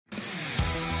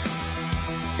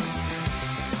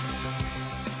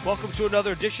Welcome to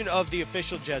another edition of the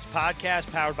Official Jets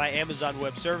podcast, powered by Amazon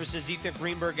Web Services. Ethan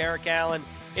Greenberg, Eric Allen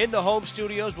in the home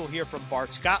studios. We'll hear from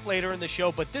Bart Scott later in the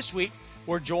show, but this week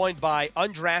we're joined by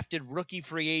undrafted rookie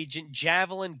free agent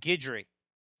Javelin Guidry.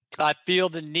 I feel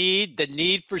the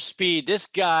need for speed. This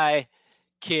guy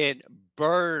can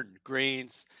burn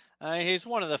greens. He's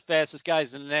one of the fastest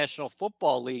guys in the National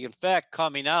Football League. In fact,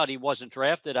 coming out, he wasn't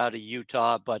drafted out of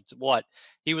Utah, but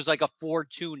he was like a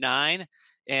 4.29,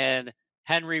 and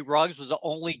Henry Ruggs was the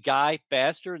only guy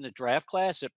faster in the draft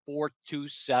class at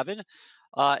 4.27.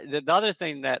 The other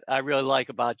thing that I really like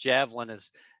about Javelin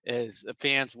is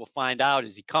fans will find out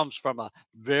is he comes from a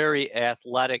very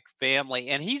athletic family,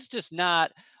 and he's just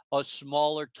not a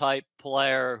smaller type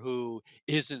player who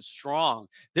isn't strong.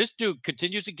 This dude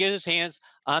continues to get his hands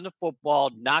on the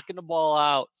football, knocking the ball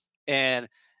out. And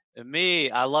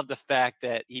I love the fact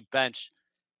that he benched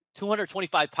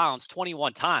 225 pounds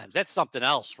 21 times. That's something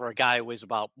else for a guy who weighs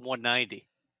about 190.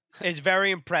 It's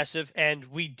very impressive, and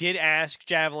we did ask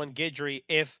Javelin Guidry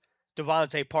if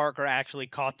DeVante Parker actually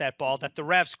caught that ball, that the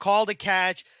refs called a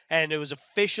catch, and it was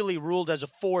officially ruled as a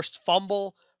forced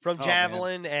fumble from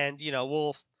Javelin. And,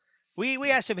 we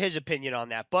asked him his opinion on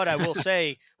that. But I will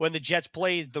say, when the Jets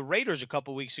played the Raiders a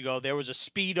couple weeks ago, there was a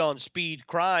speed-on-speed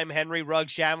crime. Henry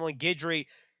Ruggs, Javelin Guidry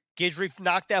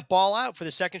knocked that ball out for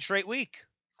the second straight week.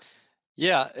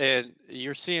 Yeah, and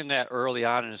you're seeing that early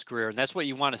on in his career, and that's what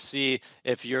you want to see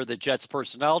if you're the Jets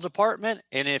personnel department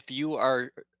and if you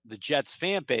are the Jets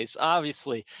fan base.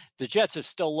 Obviously, the Jets are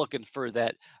still looking for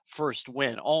that first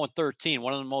win. 0-13,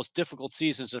 one of the most difficult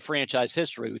seasons in franchise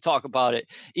history. We talk about it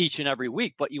each and every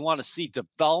week, but you want to see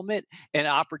development and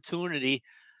opportunity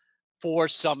for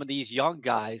some of these young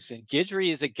guys. And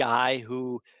Guidry is a guy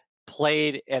who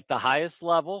played at the highest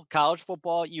level, college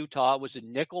football at Utah, was a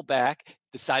nickel back,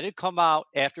 decided to come out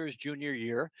after his junior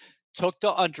year, took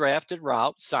the undrafted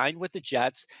route, signed with the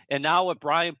Jets, and now with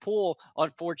Brian Poole,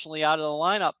 unfortunately, out of the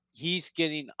lineup, he's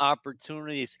getting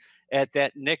opportunities at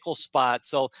that nickel spot.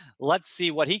 So let's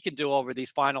see what he can do over these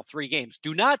final 3 games.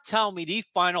 Do not tell me these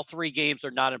final 3 games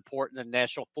are not important in the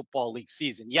National Football League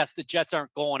season. Yes, the Jets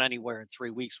aren't going anywhere in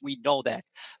 3 weeks. We know that.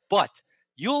 But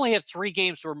you only have 3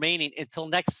 games remaining until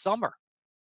next summer.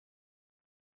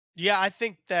 Yeah, I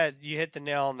think that you hit the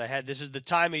nail on the head. This is the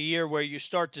time of year where you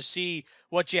start to see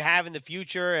what you have in the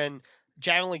future, and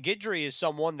Javelin Guidry is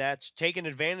someone that's taken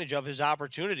advantage of his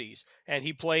opportunities, and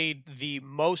he played the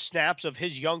most snaps of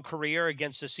his young career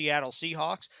against the Seattle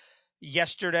Seahawks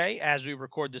yesterday as we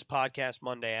record this podcast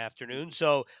Monday afternoon.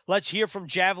 So let's hear from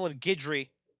Javelin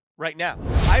Guidry right now.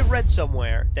 I read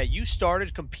somewhere that you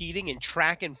started competing in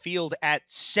track and field at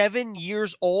 7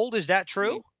 years old. Is that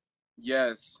true?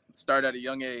 Yes, started at a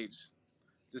young age,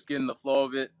 just getting the flow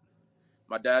of it.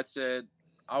 My dad said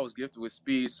I was gifted with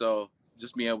speed, so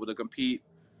just being able to compete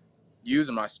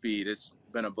using my speed, it's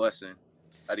been a blessing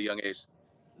at a young age.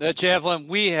 Javelin,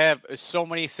 we have so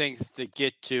many things to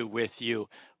get to with you.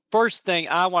 First thing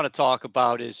I want to talk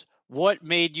about is what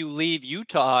made you leave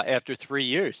Utah after 3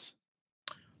 years?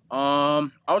 I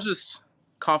was just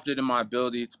confident in my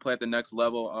ability to play at the next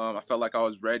level. I felt like I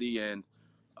was ready, and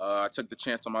I took the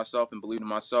chance on myself and believed in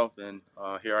myself, and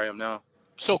here I am now.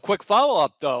 So quick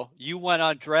follow-up, though. You went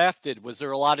undrafted. Was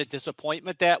there a lot of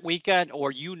disappointment that weekend,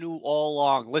 or you knew all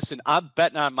along, listen, I'm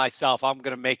betting on myself. I'm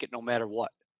going to make it no matter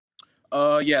what?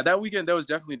 Yeah, that weekend there was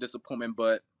definitely disappointment,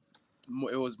 but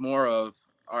it was more of,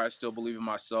 all right, I still believe in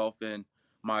myself and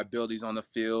my abilities on the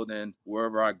field, and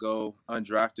wherever I go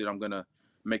undrafted, I'm going to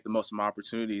make the most of my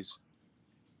opportunities.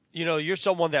 You're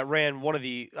someone that ran one of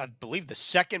I believe, the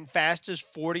second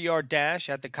fastest 40-yard dash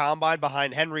at the Combine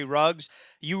behind Henry Ruggs.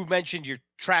 You mentioned your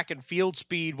track and field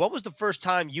speed. When was the first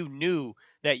time you knew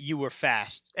that you were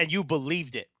fast and you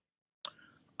believed it?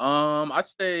 I'd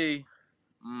say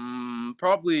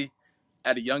probably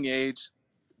at a young age,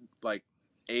 like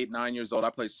 8, 9 years old.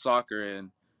 I played soccer,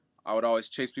 and I would always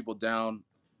chase people down,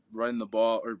 running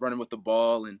with the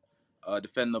ball and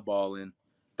defending the ball. And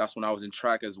that's when I was in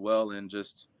track as well, and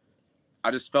I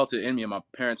just felt it in me, and my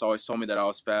parents always told me that I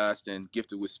was fast and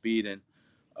gifted with speed, and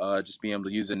just being able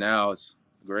to use it now is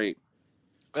great.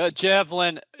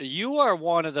 Javelin, you are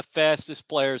one of the fastest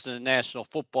players in the National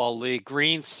Football League.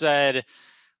 Green said,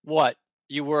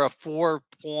 you were a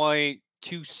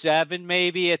 4.27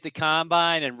 maybe at the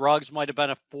Combine, and Ruggs might have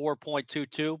been a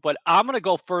 4.22, but I'm going to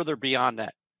go further beyond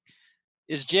that.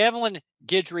 Is Javelin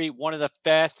Guidry one of the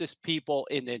fastest people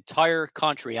in the entire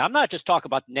country? I'm not just talking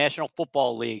about the National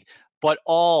Football League, but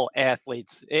all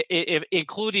athletes,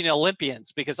 including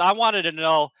Olympians, because I wanted to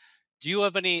know, do you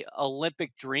have any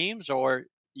Olympic dreams, or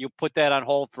you put that on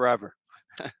hold forever?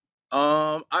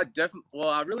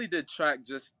 I really did track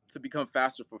just to become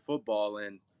faster for football,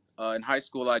 and in high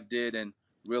school I did, and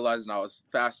realizing I was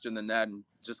faster than that, and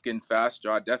just getting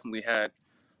faster. I definitely had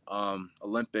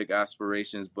Olympic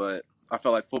aspirations, but I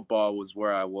felt like football was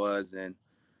where I was, and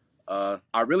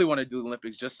I really want to do the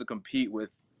Olympics just to compete with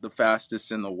the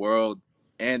fastest in the world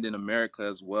and in America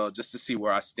as well, just to see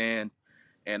where I stand.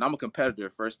 And I'm a competitor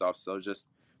first off, so just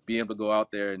being able to go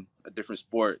out there in a different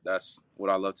sport, that's what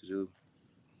I love to do.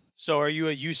 So are you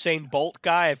a Usain Bolt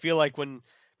guy? I feel like when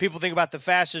people think about the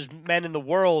fastest men in the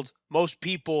world, most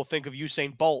people think of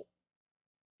Usain Bolt.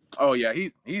 Oh yeah,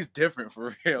 he's different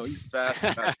for real. He's fast.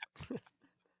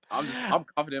 I'm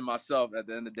confident in myself. At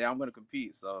the end of the day, I'm going to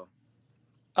compete. So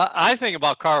I think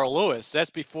about Carl Lewis. That's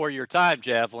before your time,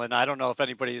 Javelin. I don't know if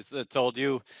anybody's told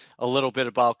you a little bit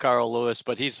about Carl Lewis,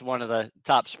 but he's one of the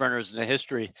top sprinters in the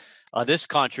history of this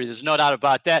country. There's no doubt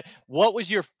about that. What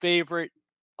was your favorite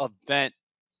event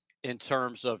in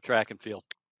terms of track and field?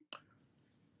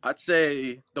 I'd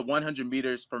say the 100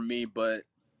 meters for me, but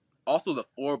also the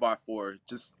 4x4.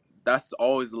 Just that's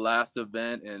always the last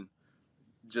event, and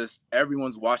just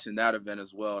everyone's watching that event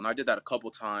as well. And I did that a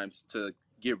couple times to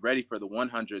get ready for the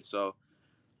 100. So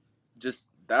just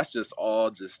that's just all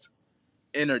just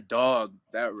inner dog,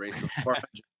 that race. The 400,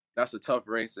 that's a tough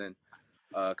race, and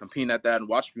competing at that and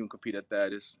watching people compete at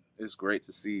that is great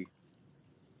to see.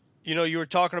 You know, you were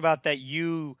talking about that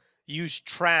you use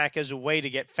track as a way to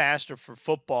get faster for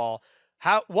football.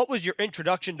 What was your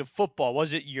introduction to football?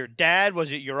 Was it your dad?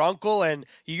 Was it your uncle? And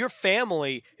your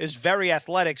family is very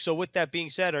athletic. So with that being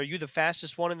said, are you the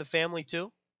fastest one in the family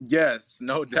too? Yes,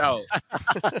 no doubt.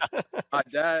 My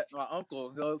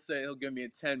uncle, he'll say he'll give me a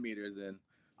 10 meters, and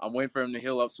I'm waiting for him to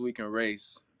heal up so we can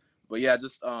race. But yeah,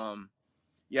 just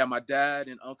yeah, my dad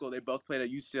and uncle, they both played at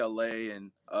UCLA,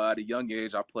 and at a young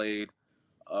age, I played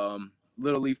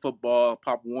little league football,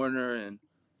 Pop Warner, and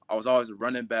I was always a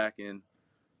running back. And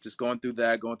just going through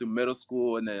that, going through middle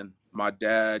school, and then my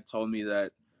dad told me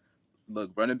that,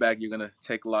 look, running back, you're gonna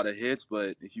take a lot of hits,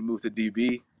 but if you move to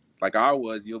DB, like I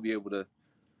was, you'll be able to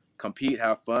compete,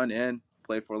 have fun, and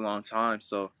play for a long time.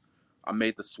 So I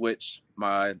made the switch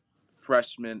my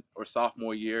freshman or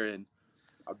sophomore year, and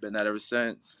I've been that ever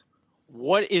since.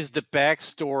 What is the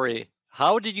backstory?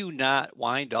 How did you not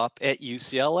wind up at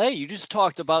UCLA? You just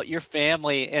talked about your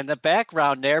family and the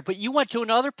background there, but you went to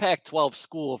another Pac 12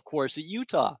 school, of course, at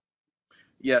Utah.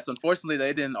 Yes, unfortunately,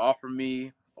 they didn't offer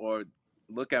me or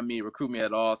look at me, recruit me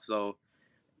at all. So,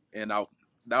 and I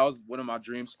that was one of my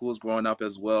dream schools growing up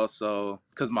as well. So,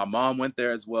 because my mom went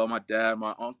there as well, my dad,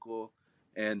 my uncle,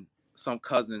 and some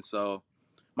cousins. So,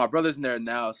 my brother's in there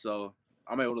now, so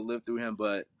I'm able to live through him.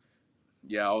 But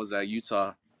yeah, I was at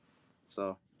Utah.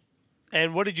 So,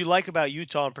 And what did you like about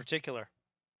Utah in particular?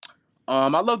 I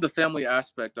love the family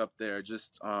aspect up there.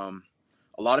 Just a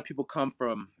lot of people come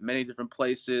from many different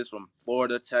places, from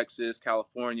Florida, Texas,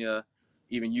 California,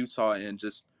 even Utah, and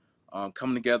just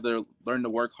coming together, learn to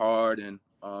work hard, and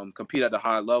compete at a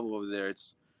high level over there.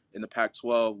 It's in the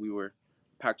Pac-12. We were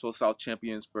Pac-12 South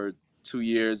champions for 2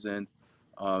 years, and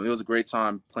it was a great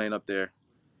time playing up there.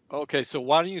 Okay, so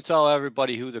why don't you tell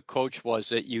everybody who the coach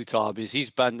was at Utah because he's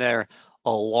been there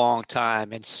a long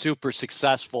time and super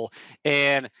successful.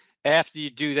 And after you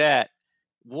do that,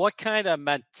 what kind of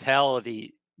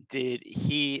mentality did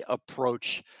he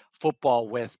approach football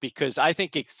with? Because I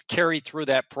think it's carried through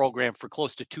that program for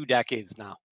close to 2 decades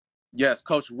now. Yes,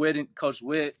 Coach Witt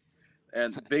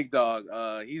and Big Dog.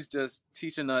 He's just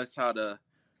teaching us how to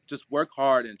just work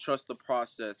hard and trust the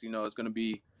process. It's going to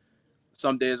be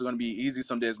some days are going to be easy,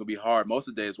 some days are going to be hard. Most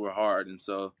of the days were hard, and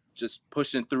so just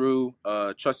pushing through,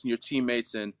 trusting your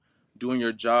teammates, and doing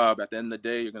your job. At the end of the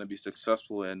day, you're going to be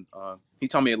successful. And he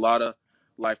taught me a lot of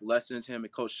life lessons. Him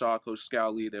and Coach Shaw, Coach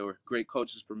Scowley, they were great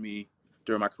coaches for me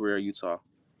during my career at Utah.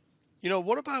 You know,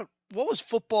 what was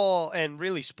football and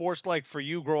really sports like for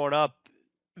you growing up?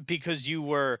 Because you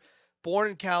were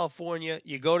born in California,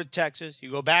 you go to Texas,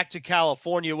 you go back to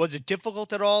California. Was it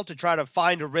difficult at all to try to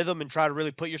find a rhythm and try to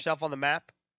really put yourself on the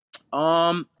map?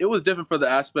 It was different for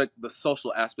the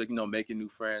social aspect, making new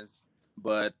friends.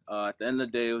 But at the end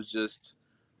of the day, it was just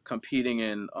competing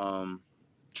and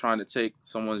trying to take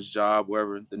someone's job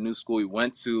wherever the new school we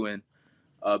went to, and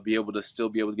be able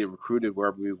to get recruited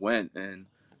wherever we went. And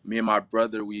me and my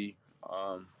brother, we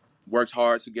worked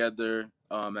hard together.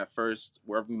 At first,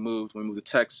 wherever we moved to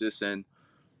Texas, and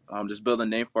just build a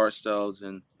name for ourselves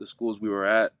and the schools we were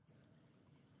at.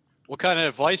 What kind of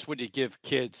advice would you give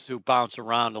kids who bounce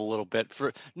around a little bit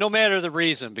for no matter the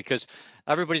reason? Because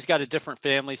everybody's got a different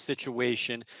family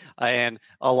situation, and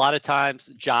a lot of times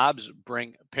jobs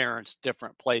bring parents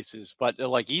different places. But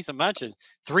like Ethan mentioned,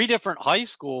 three different high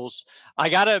schools. I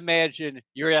got to imagine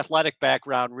your athletic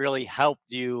background really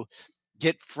helped you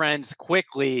get friends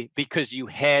quickly because you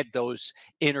had those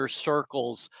inner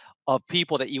circles of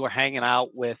people that you were hanging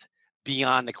out with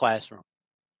beyond the classroom.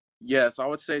 Yes, I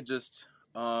would say just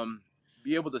um,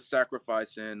 be able to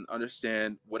sacrifice and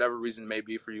understand whatever reason may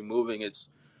be for you moving. It's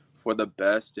for the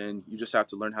best, and you just have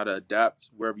to learn how to adapt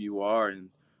wherever you are. And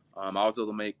I was able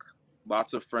to make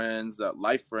lots of friends,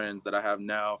 life friends that I have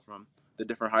now from the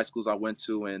different high schools I went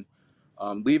to. And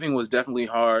leaving was definitely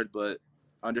hard, but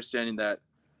understanding that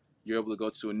you're able to go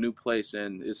to a new place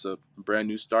and it's a brand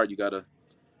new start. You got to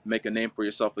make a name for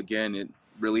yourself again. It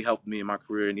really helped me in my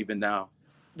career, and even now.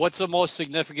 What's the most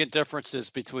significant differences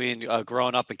between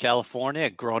growing up in California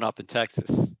and growing up in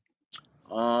Texas?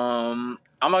 I'm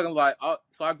not gonna lie.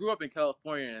 So I grew up in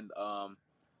California, and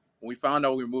when we found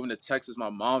out we were moving to Texas, my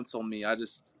mom told me I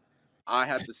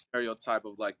had the stereotype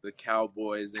of like the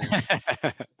cowboys and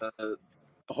the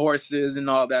horses and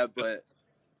all that, but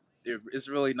it's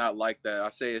really not like that. I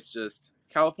say it's just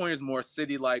California is more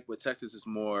city-like, but Texas is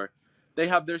more. They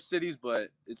have their cities, but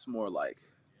it's more like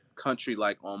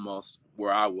country-like almost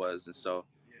where I was, and so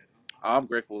I'm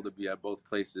grateful to be at both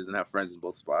places and have friends in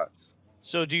both spots.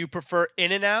 So do you prefer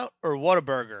In and Out or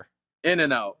Whataburger? In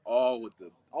and out, all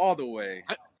the way.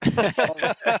 All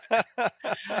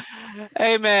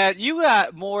Hey man, you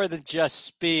got more than just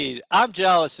speed. I'm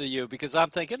jealous of you because I'm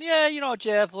thinking, yeah,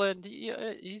 Javelin,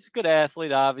 he's a good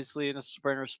athlete, obviously, in a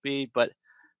sprinter speed, but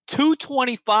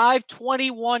 225,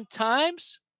 21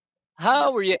 times?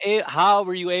 yes. How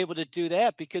were you able to do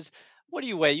that? Because what do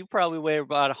you weigh? You probably weigh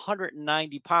about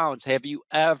 190 pounds. Have you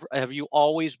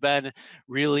always been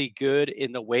really good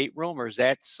in the weight room, or is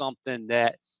that something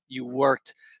that you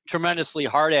worked tremendously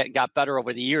hard at and got better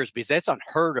over the years? Because that's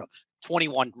unheard of.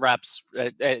 21 reps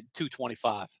at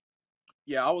 225.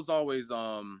 Yeah, I was always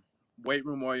weight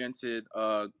room oriented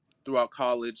throughout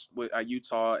college at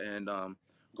Utah, and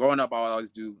growing up, I would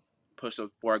always do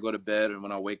push-ups before I go to bed and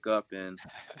when I wake up. And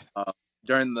uh,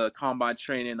 during the combine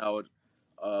training, I would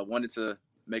wanted to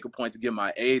make a point to get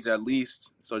my age at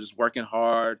least. So just working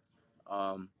hard,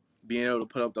 um, being able to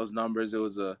put up those numbers, it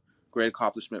was a great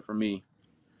accomplishment for me.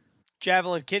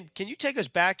 Javelin, can you take us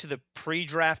back to the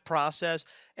pre-draft process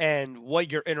and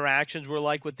what your interactions were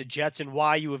like with the Jets and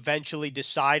why you eventually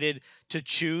decided to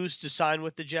choose to sign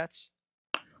with the Jets?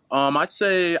 I'd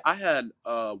say I had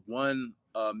one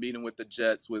meeting with the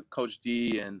Jets with Coach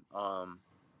D, and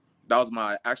that was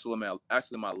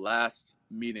actually my last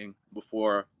meeting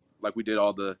before like we did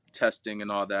all the testing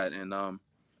and all that. And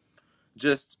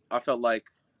just I felt like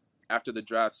after the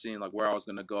draft, seeing like where I was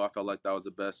gonna go, I felt like that was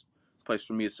the best place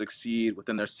for me to succeed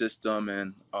within their system,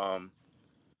 and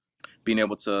being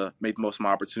able to make the most of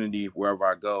my opportunity wherever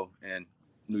I go. And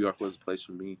New York was a place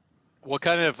for me. What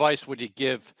kind of advice would you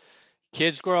give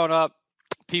kids growing up,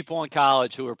 people in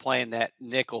college who are playing that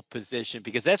nickel position?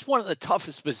 Because that's one of the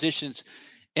toughest positions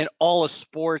in all of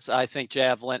sports, I think,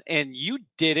 Javelin. And you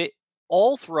did it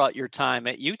all throughout your time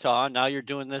at Utah. And now you're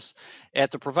doing this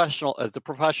at the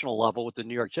professional level with the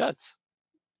New York Jets.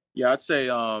 Yeah, I'd say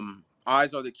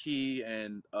eyes are the key,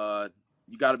 and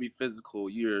you got to be physical.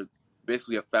 You're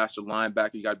basically a faster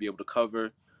linebacker. You got to be able to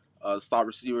cover slot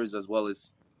receivers as well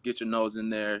as get your nose in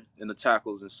there in the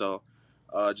tackles, and so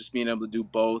just being able to do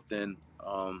both and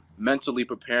mentally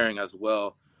preparing as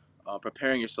well.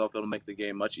 Preparing yourself, it'll make the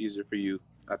game much easier for you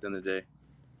at the end of the day.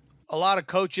 A lot of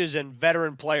coaches and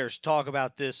veteran players talk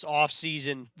about this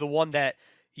offseason, the one that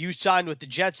you signed with the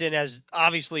Jets in as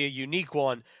obviously a unique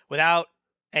one without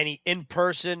any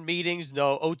in-person meetings,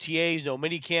 no OTAs, no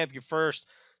mini camp. Your first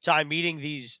time meeting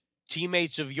these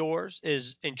teammates of yours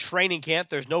is in training camp.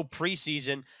 There's no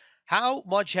preseason. How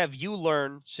much have you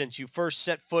learned since you first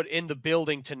set foot in the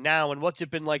building to now, and what's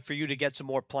it been like for you to get some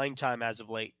more playing time as of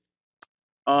late?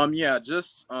 Yeah,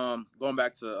 just going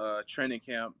back to training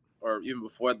camp or even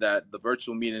before that, the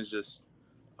virtual meetings just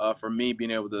for me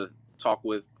being able to talk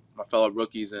with my fellow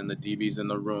rookies and the DBs in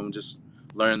the room, just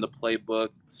learning the playbook,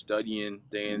 studying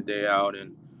day in day out,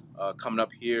 and coming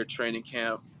up here training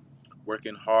camp,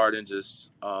 working hard, and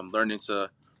just learning to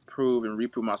prove and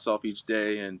reprove myself each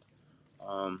day, and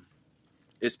um,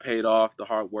 it's paid off the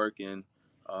hard work, and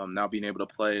now being able to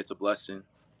play, it's a blessing.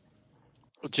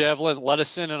 Javelin, let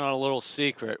us in on a little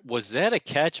secret. Was that a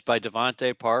catch by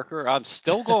DeVante Parker? I'm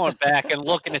still going back and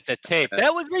looking at the tape.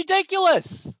 That was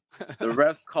ridiculous. The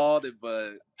refs called it,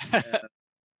 but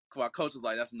my coach was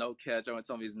like, "That's no catch." Everyone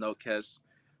told me it's no catch.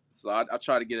 So I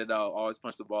try to get it out. Always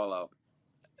punch the ball out.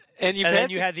 And you've And then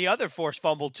had you to had the other forced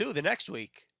fumble too the next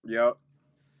week. Yep.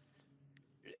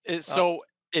 Uh, So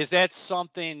is that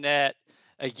something that,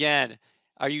 again,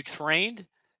 are you trained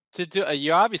to do?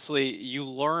 You obviously you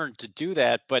learn to do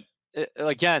that, but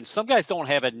again, some guys don't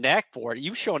have a knack for it.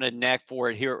 You've shown a knack for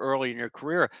it here early in your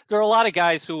career. There are a lot of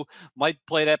guys who might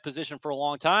play that position for a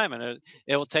long time, and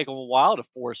it will take them a while to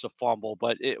force a fumble.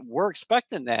 But we're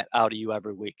expecting that out of you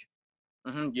every week.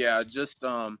 Yeah, just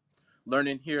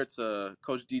learning here to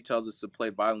Coach D tells us to play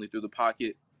violently through the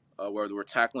pocket, whether we're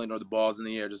tackling or the ball's in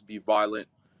the air, just be violent.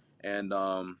 And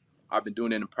I've been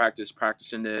doing it in practice,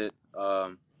 practicing it,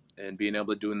 and being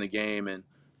able to do it in the game and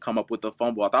come up with a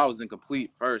fumble. I thought it was incomplete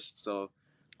first, so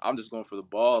I'm just going for the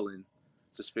ball and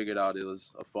just figured out it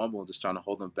was a fumble, just trying to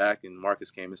hold them back. And Marcus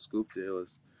came and scooped it. It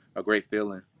was a great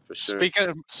feeling for sure.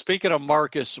 Speaking of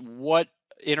Marcus, what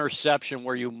interception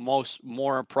were you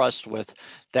more impressed with?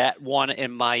 That one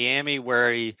in Miami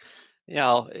where he,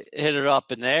 hit it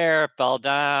up in the air, fell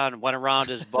down, went around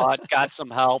his butt, got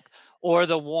some help, or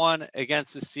the one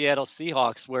against the Seattle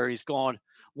Seahawks where he's going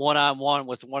one-on-one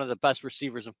with one of the best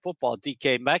receivers in football,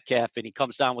 DK Metcalf, and he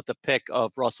comes down with the pick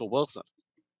of Russell Wilson.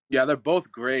 Yeah, they're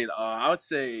both great. I would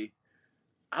say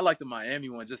I like the Miami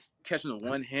one, just catching the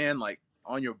one hand like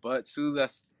on your butt too.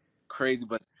 That's crazy.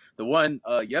 But the one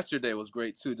yesterday was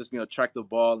great too. Just being able to track the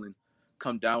ball and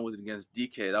come down with it against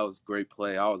DK. That was a great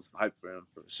play. I was hyped for him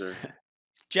for sure.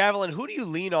 Javelin, who do you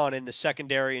lean on in the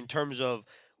secondary in terms of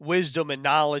wisdom and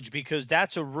knowledge? Because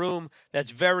that's a room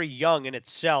that's very young in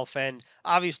itself. And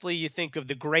obviously, you think of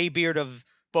the graybeard of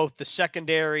both the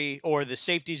secondary or the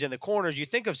safeties and the corners, you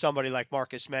think of somebody like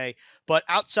Marcus May. But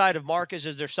outside of Marcus,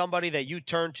 is there somebody that you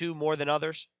turn to more than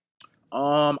others?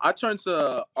 I turned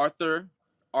to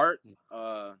Art.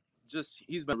 Uh, just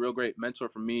he's been a real great mentor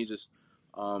for me. Just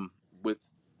with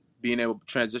being able to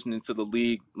transition into the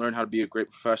league, learn how to be a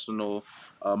great professional.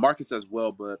 Marcus as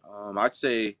well, but I'd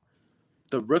say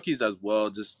the rookies as well.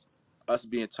 Just us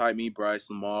being tight, me, Bryce,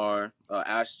 Lamar,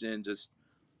 Ashton, just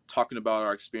talking about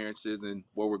our experiences and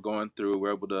what we're going through.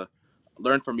 We're able to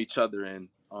learn from each other, and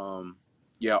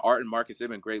yeah, Art and Marcus, they've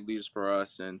been great leaders for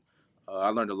us, and I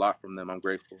learned a lot from them. I'm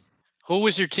grateful. Who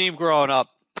was your team growing up?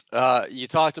 You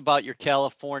talked about your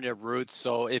California roots.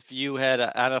 So if you had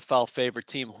an NFL favorite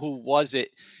team, who was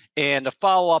it? And the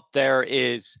follow up there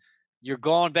is you're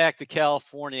going back to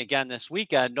California again this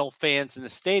weekend. No fans in the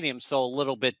stadium, so a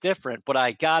little bit different. But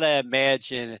I got to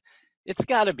imagine it's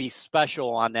got to be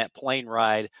special on that plane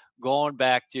ride going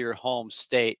back to your home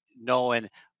state, knowing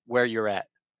where you're at.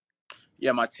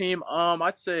 Yeah, my team.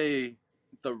 I'd say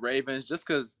the Ravens, just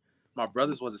because my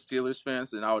brothers was a Steelers fan,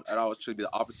 so I'd always try to be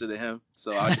the opposite of him.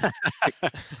 So I just pick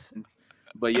the Ravens.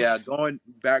 But yeah, going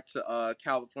back to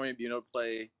California, being able to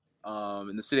play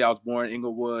in the city I was born,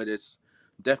 Inglewood, it's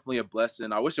definitely a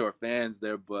blessing. I wish there were fans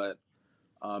there, but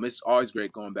it's always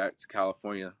great going back to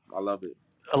California. I love it.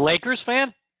 A Lakers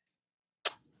fan?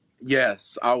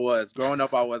 Yes, I was. Growing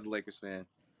up, I was a Lakers fan.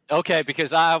 Okay,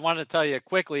 because I wanted to tell you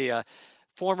quickly,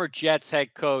 former Jets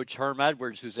head coach Herm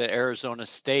Edwards, who's at Arizona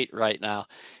State right now,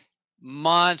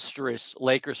 monstrous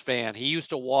Lakers fan. He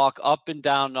used to walk up and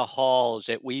down the halls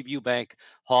at Weeb Bank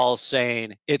Hall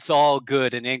saying, "It's all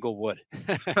good in Inglewood."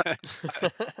 That's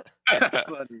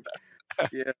funny.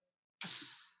 Yeah.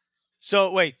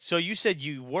 So, wait, so you said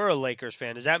you were a Lakers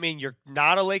fan. Does that mean you're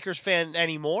not a Lakers fan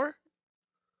anymore?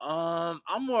 I'm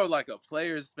more like a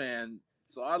players fan,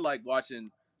 so I like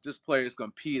watching just players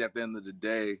compete at the end of the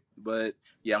day. But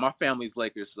yeah, my family's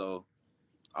Lakers, so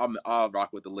I'll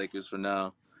rock with the Lakers for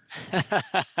now.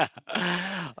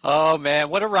 Oh man,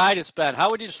 what a ride it's been.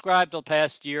 How would you describe the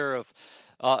past year of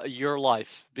your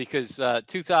life? Because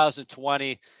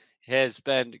 2020 has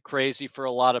been crazy for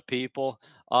a lot of people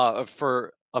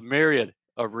for a myriad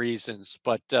of reasons.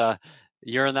 But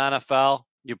you're in the NFL,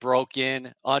 you broke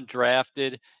in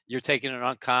undrafted, you're taking an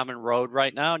uncommon road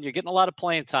right now, and you're getting a lot of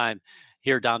playing time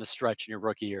here down the stretch in your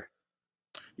rookie year.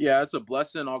 Yeah, it's a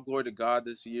blessing. All glory to God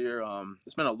this year.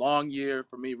 It's been a long year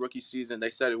for me, rookie season. They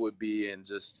said it would be, and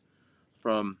just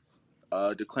from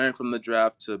declaring from the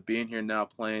draft to being here now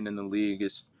playing in the league,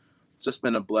 it's just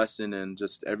been a blessing. And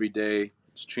just every day,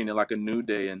 just treating it like a new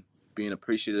day and being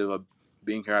appreciative of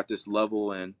being here at this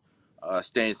level and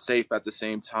staying safe at the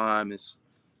same time. It's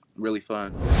really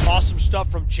fun. Awesome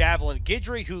stuff from Javelin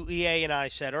Guidry, who EA and I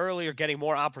said earlier, getting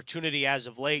more opportunity as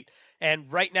of late.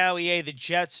 And right now, EA, the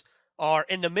Jets are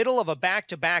in the middle of a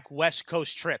back-to-back West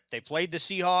Coast trip. They played the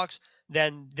Seahawks,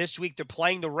 then this week they're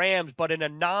playing the Rams, but in a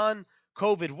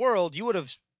non-COVID world, you would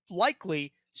have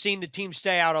likely seen the team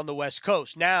stay out on the West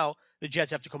Coast. Now, the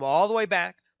Jets have to come all the way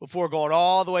back, before going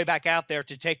all the way back out there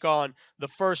to take on the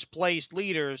first place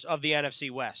leaders of the NFC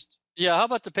West. Yeah, how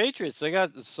about the Patriots? They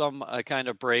got some kind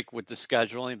of break with the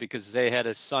scheduling because they had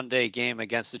a Sunday game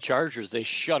against the Chargers. They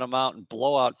shut them out in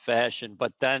blowout fashion.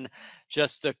 But then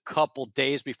just a couple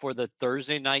days before the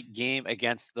Thursday night game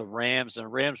against the Rams, and the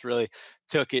Rams really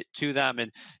took it to them. And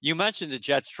you mentioned the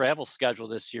Jets' travel schedule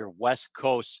this year, West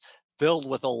Coast. Filled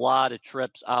with a lot of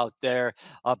trips out there,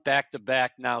 back to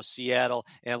back now, Seattle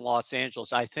and Los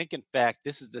Angeles. I think, in fact,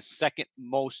 this is the second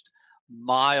most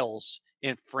miles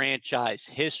in franchise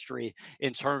history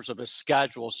in terms of a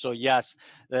schedule. So yes,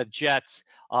 the Jets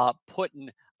putting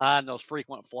on those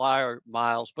frequent flyer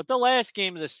miles. But the last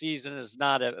game of the season is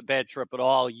not a bad trip at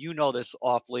all. You know this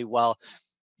awfully well.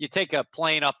 You take a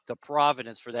plane up to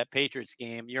Providence for that Patriots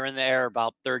game, you're in the air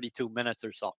about 32 minutes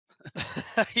or so.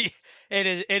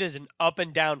 It is an up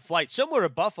and down flight, similar to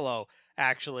Buffalo,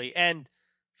 actually. And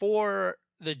for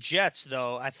the Jets,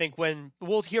 though, I think when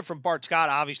we'll hear from Bart Scott,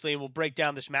 obviously, and we'll break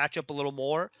down this matchup a little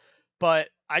more. But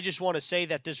I just want to say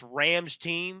that this Rams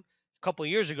team, a couple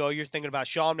of years ago, you're thinking about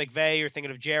Sean McVay, you're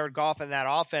thinking of Jared Goff and that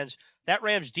offense. That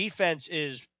Rams defense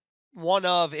is one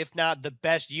of, if not the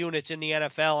best units in the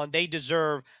NFL, and they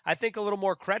deserve, I think, a little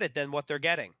more credit than what they're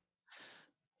getting.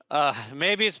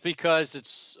 Maybe it's because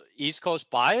it's East Coast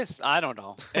bias. I don't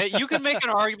know. You can make an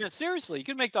argument. Seriously, you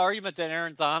can make the argument that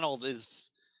Aaron Donald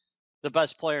is the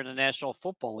best player in the National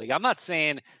Football League. I'm not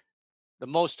saying the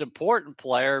most important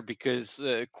player because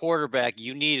quarterback,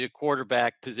 you need a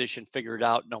quarterback position figured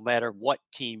out no matter what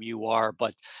team you are.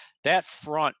 But that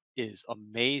front is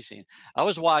amazing. I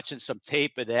was watching some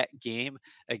tape of that game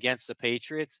against the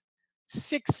Patriots.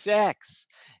 6 sacks.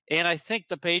 And I think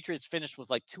the Patriots finished with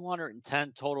like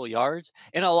 210 total yards.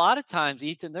 And a lot of times,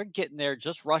 Ethan, they're getting there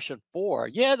just rushing four.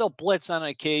 Yeah, they'll blitz on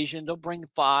occasion, they'll bring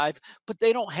five, but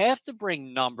they don't have to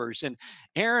bring numbers. And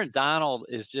Aaron Donald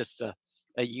is just a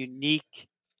unique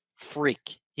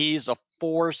freak. He's a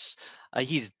force.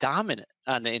 He's dominant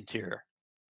on the interior.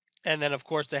 And then, of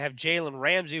course, they have Jalen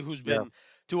Ramsey, who's Yeah. been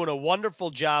doing a wonderful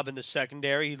job in the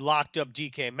secondary. He locked up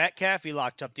DK Metcalf. He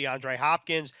locked up DeAndre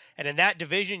Hopkins. And in that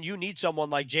division, you need someone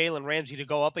like Jalen Ramsey to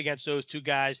go up against those two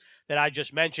guys that I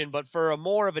just mentioned. But for a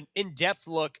more of an in-depth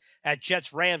look at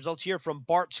Jets Rams, let's hear from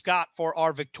Bart Scott for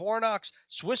our Victorinox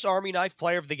Swiss Army Knife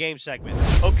Player of the Game segment.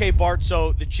 Okay, Bart,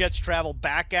 so the Jets travel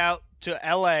back out to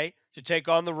L.A. to take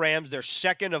on the Rams, their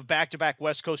second of back-to-back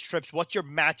West Coast trips. What's your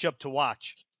matchup to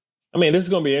watch? I mean, this is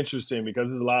going to be interesting because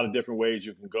there's a lot of different ways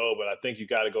you can go, but I think you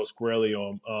got to go squarely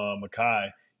on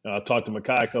Makai. I talked to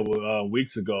Makai a couple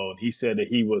weeks ago, and he said that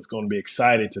he was going to be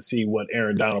excited to see what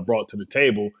Aaron Donald brought to the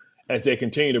table as they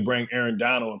continue to bring Aaron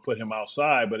Donald and put him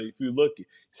outside. But if you look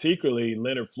secretly,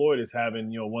 Leonard Floyd is having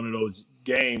one of those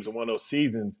games or one of those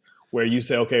seasons where you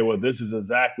say, okay, well, this is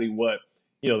exactly what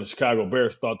the Chicago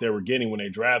Bears thought they were getting when they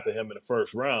drafted him in the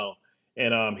first round,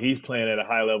 and he's playing at a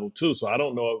high level too. So I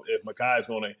don't know if Makai is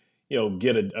going to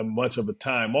get a much of a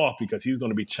time off because he's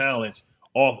going to be challenged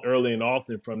off early and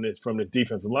often from this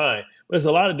defensive line. But there's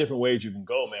a lot of different ways you can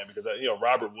go, man, because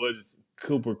Robert Woods,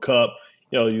 Cooper Kupp,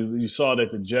 you saw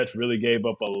that the Jets really gave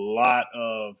up a lot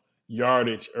of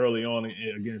yardage early on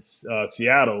against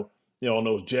Seattle, on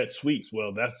those jet sweeps.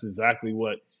 Well, that's exactly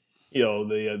what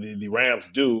the Rams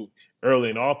do early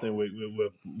and often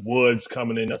with Woods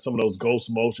coming in, some of those ghost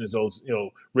motions, those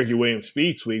Ricky Williams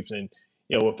speed sweeps, and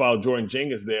without Jordan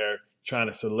Jenkins there trying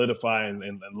to solidify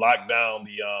and lock down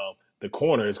the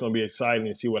corner, it's going to be exciting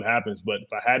to see what happens. But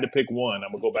if I had to pick one,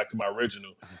 I'm going to go back to my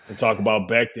original and talk about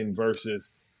Becton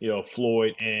versus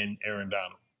Floyd and Aaron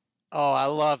Donald. Oh, I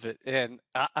love it. And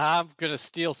I'm going to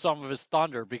steal some of his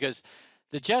thunder because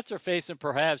the Jets are facing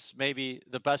perhaps maybe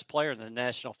the best player in the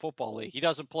National Football League. He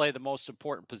doesn't play the most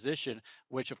important position,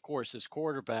 which of course is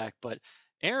quarterback, but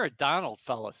Aaron Donald,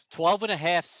 fellas, 12 and a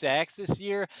half sacks this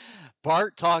year.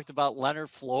 Bart talked about Leonard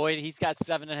Floyd. He's got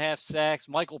 7.5 sacks.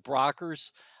 Michael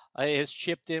Brockers has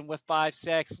chipped in with 5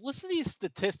 sacks. Listen to these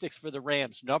statistics for the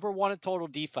Rams. Number 1 in total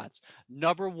defense.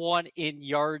 Number 1 in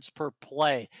yards per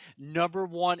play. Number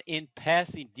 1 in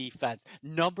passing defense.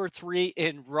 Number 3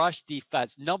 in rush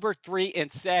defense. Number 3 in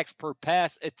sacks per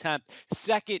pass attempt.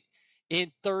 Second in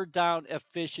third down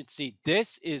efficiency.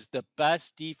 This is the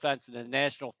best defense in the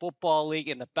National Football League,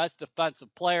 and the best defensive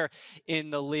player in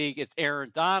the league is Aaron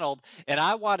Donald. And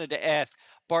I wanted to ask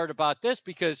Bart about this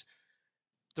because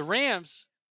the Rams,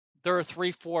 they're a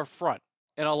 3-4 front.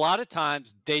 And a lot of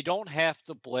times they don't have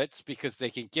to blitz because they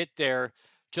can get there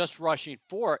just rushing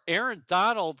 4. Aaron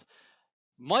Donald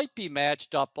might be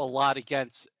matched up a lot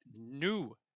against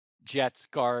new Jets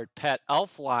guard Pat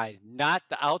Elflein, not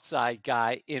the outside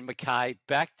guy in Mekhi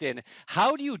Becton.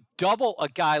 How do you double a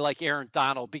guy like Aaron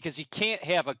Donald? Because you can't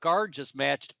have a guard just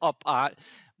matched up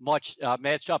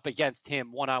against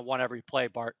him one-on-one every play,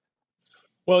 Bart.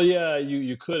 Well, yeah,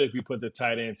 you could if you put the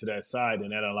tight end to that side,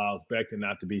 and that allows Becton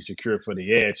not to be secure for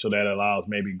the edge. So that allows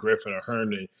maybe Griffin or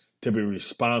Herndon to be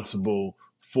responsible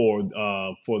for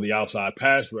the outside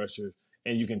pass rusher,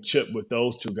 and you can chip with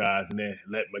those two guys, and then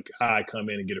let Mekhi come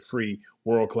in and get a free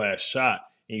world class shot.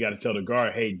 And you got to tell the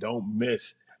guard, hey, don't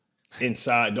miss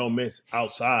inside, don't miss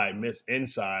outside, miss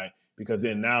inside, because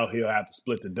then now he'll have to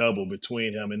split the double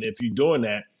between him. And if you're doing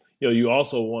that, you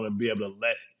also want to be able to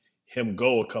let him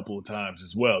go a couple of times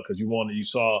as well, because you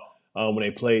saw when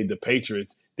they played the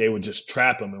Patriots, they would just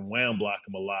trap him and wham block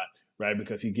him a lot, right?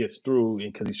 Because he gets through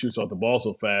and because he shoots off the ball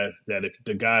so fast that if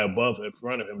the guy above in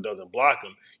front of him doesn't block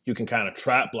him, you can kind of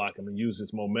trap block him and use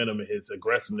his momentum and his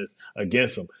aggressiveness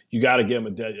against him. You got to give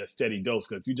him a steady dose,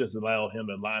 because if you just allow him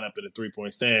to line up in a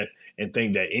three-point stance and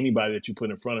think that anybody that you put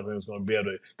in front of him is going to be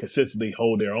able to consistently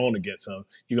hold their own against him,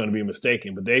 you're going to be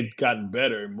mistaken. But they've gotten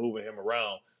better at moving him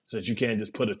around so that you can't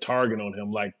just put a target on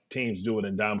him like teams do it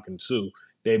in Ndamukong Suh.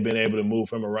 They've been able to move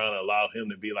him around and allow him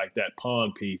to be like that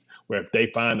pawn piece where if they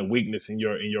find a weakness in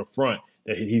your front,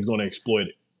 that he's going to exploit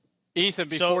it. Ethan,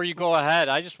 before you go ahead,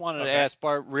 I just wanted to ask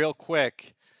Bart real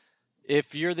quick.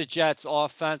 If you're the Jets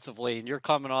offensively and you're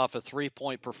coming off a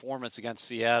 3-point performance against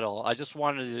Seattle, I just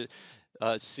wanted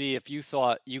to see if you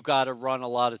thought you got to run a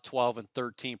lot of 12 and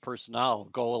 13 personnel,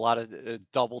 go a lot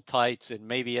of double tights, and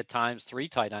maybe at times 3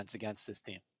 tight ends against this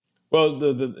team. Well,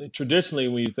 traditionally,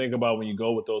 when you think about when you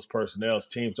go with those personnels,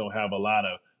 teams don't have a lot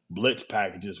of blitz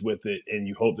packages with it, and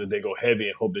you hope that they go heavy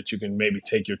and hope that you can maybe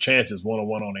take your chances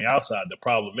one-on-one on the outside. The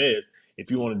problem is, if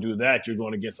you want to do that, you're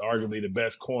going against arguably the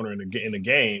best corner in the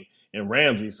game, and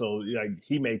Ramsey. So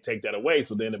he may take that away.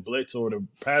 So then the blitz or the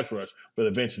pass rush will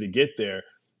eventually get there.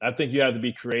 I think you have to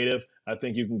be creative. I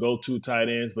think you can go 2 tight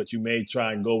ends, but you may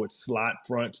try and go with slot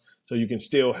fronts so you can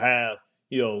still have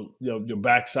your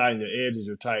backside and your edge is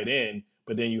your tight end,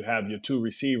 but then you have your 2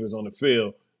 receivers on the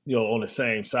field, on the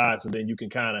same side. So then you can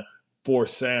kind of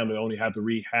force Sam to only have to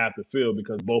read half the field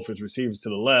because both his receivers to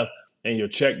the left and your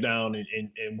check down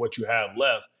and what you have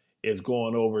left is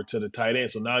going over to the tight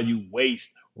end. So now you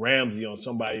waste Ramsey on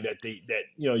somebody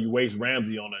you waste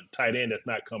Ramsey on a tight end that's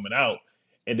not coming out.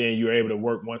 And then you're able to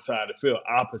work one side of the field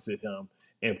opposite him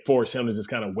and force him to just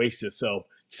kind of waste himself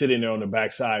sitting there on the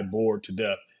backside bored to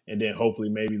death. And then hopefully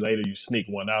maybe later you sneak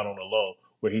one out on the low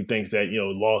where he thinks that,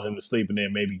 lull him to sleep and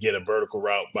then maybe get a vertical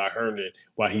route by Herndon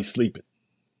while he's sleeping.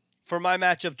 For my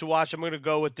matchup to watch, I'm going to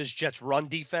go with this Jets run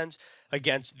defense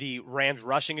against the Rams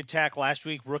rushing attack last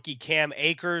week. Rookie Cam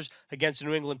Akers against the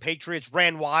New England Patriots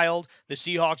ran wild. The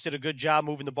Seahawks did a good job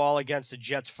moving the ball against the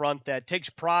Jets front that takes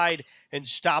pride in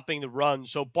stopping the run.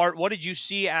 So, Bart, what did you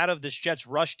see out of this Jets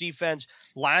rush defense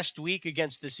last week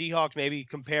against the Seahawks, maybe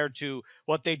compared to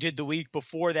what they did the week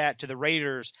before that to the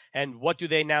Raiders? And what do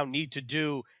they now need to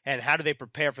do, and how do they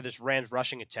prepare for this Rams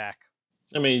rushing attack?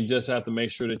 I mean, you just have to make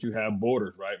sure that you have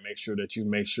borders, right? Make sure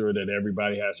that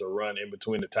everybody has a run in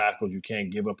between the tackles. You can't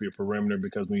give up your perimeter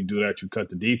because when you do that, you cut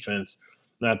the defense.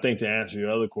 And I think to answer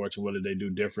your other question, what did they do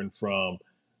different from,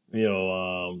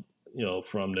 from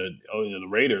the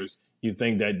Raiders? You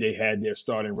think that they had their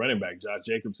starting running back. Josh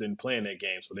Jacobs didn't play in that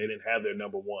game, so they didn't have their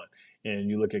number one. And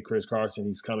you look at Chris Carson,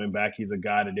 he's coming back. He's a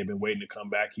guy that they've been waiting to come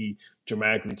back. He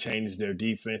dramatically changed their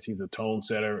defense. He's a tone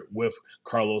setter with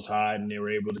Carlos Hyde, and they were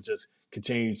able to just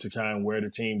continue to try and wear the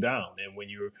team down. And when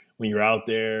you're out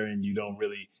there and you don't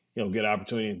really get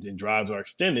opportunity and drives are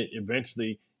extended,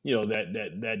 eventually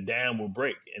that dam will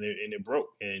break, and it broke.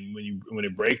 And when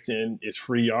it breaks in, it's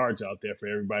free yards out there for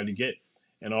everybody to get.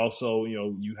 And also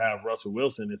you have Russell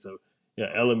Wilson. It's a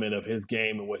element of his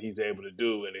game and what he's able to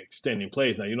do in extending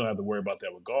plays. Now you don't have to worry about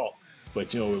that with golf,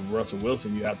 but with Russell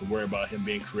Wilson you have to worry about him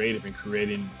being creative and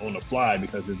creating on the fly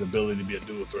because his ability to be a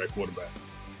dual threat quarterback.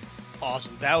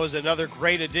 Awesome. That was another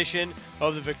great edition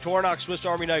of the Victorinox Swiss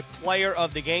Army Knife Player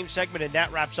of the Game segment, and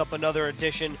that wraps up another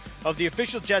edition of the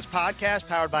Official Jets podcast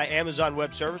powered by Amazon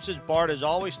Web Services. Bart, as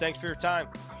always, thanks for your time.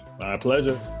 My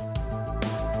pleasure.